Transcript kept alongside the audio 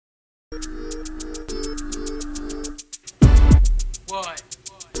What?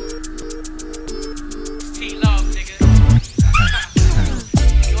 It's T-Love, nigga.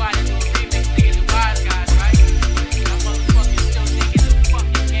 You out here doing remix, nigga, the wise guys, right? I'm motherfucking still thinking the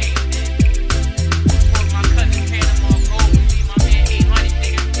fucking game, man. For my cousin Panama Gold, with me, my man Ei8ht,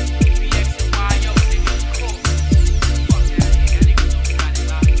 nigga. BX and Y8ht, nigga. Cool. Fuck that, nigga. That nigga know we got it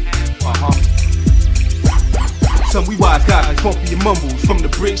locked in half. Some we wise guys like bumpy and mumbles. From the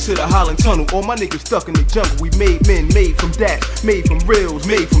bridge to the Holland Tunnel, all my niggas stuck in the jungle. We made men, made from that, made from reels,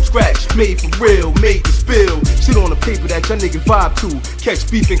 made from scratch, made from real, made to spill. Shit on the paper that y'all niggas vibe to. Catch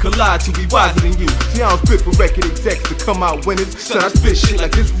beef and collide to be wiser than you. See, I don't spit for record execs to come out winners. Son, I spit shit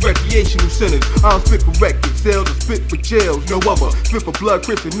like this for recreational centers. I don't spit for record sales, I spit for jails, no other. Spit for blood,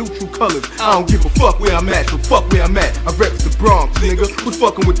 crisp and neutral colors. I don't give a fuck where I'm at, so fuck where I'm at. I reps the Bronx, nigga. Who's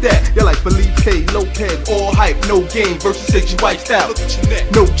fucking with that? Y'all like Felipe, Lopez, all hype, no game versus Ei8ht style. Look at your neck.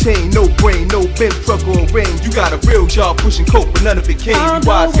 No chain, no brain, no bench truck or range. You got a real job pushing coke, but none of it came. You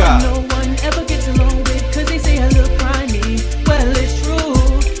wise guy. No one ever gets along with, cause they say I look grimy. Well, it's true,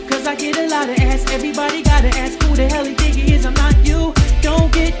 cause I get a lot of ass. Everybody gotta ask who the hell he think he is. I'm not you.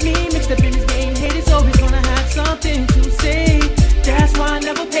 Don't get me mixed up in this game. Haters always gonna have something to say. That's why I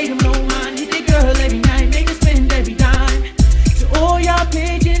never paid them no mind. Hit the girl every night, make her spend every dime. To all y'all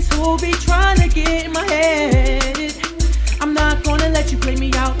pigeons who be trying to get in my head, I'm not gonna let you play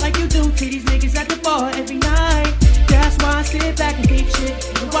me out like you do to these niggas at the bar every night. That's why I sit back and peep shit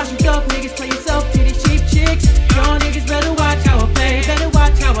and watch you dope niggas play yourself to these cheap chicks. Y'all niggas better watch how I play, better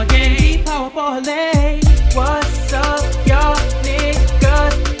watch how I game. Deep power parlay. What's up, y'all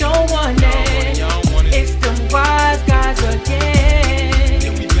niggas? Don't want it. It's them wise guys again.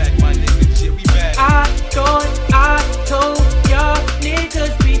 Yeah, we back, my nigga. Shit, we back. I thought I told y'all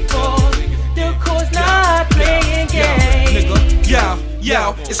niggas before. The course not playing games.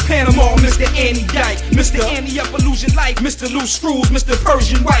 Yo, it's Panama, Mr. Ei8ht, Mr. Anti-Evolution Life, Mr. Loose Screws, Mr.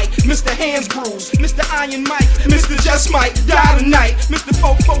 Persian White, Mr. Hands Bruised, Mr. Iron Mike, Mr. Just Might Die Tonight, Mr.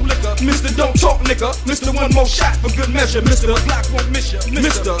 Fofo Liquor, Mr. Don't Talk Nigga, Mr. One More Shot for Good Measure, Mr. Glock Won't Miss Ya,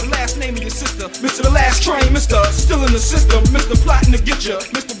 Mr. The Last Name of Your Sister, Mr. The Last Train, Mr. Still in the System, Mr. Plotting to Get Ya,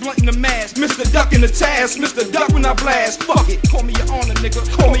 Mr. Blunt in the Mask, Mr. Duck in the Task, Mr. Duck when I blast. Fuck it, call me your honor, nigga,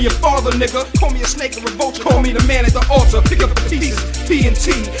 call me your father, nigga, call me a snake or a vulture, call me the man at the altar, pick up the pieces.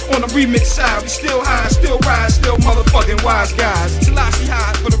 P&T on the remix side, we still high, still rise, still motherfucking wise guys. Till I see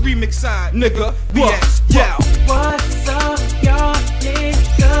high for the remix side, nigga. BX, yo. What's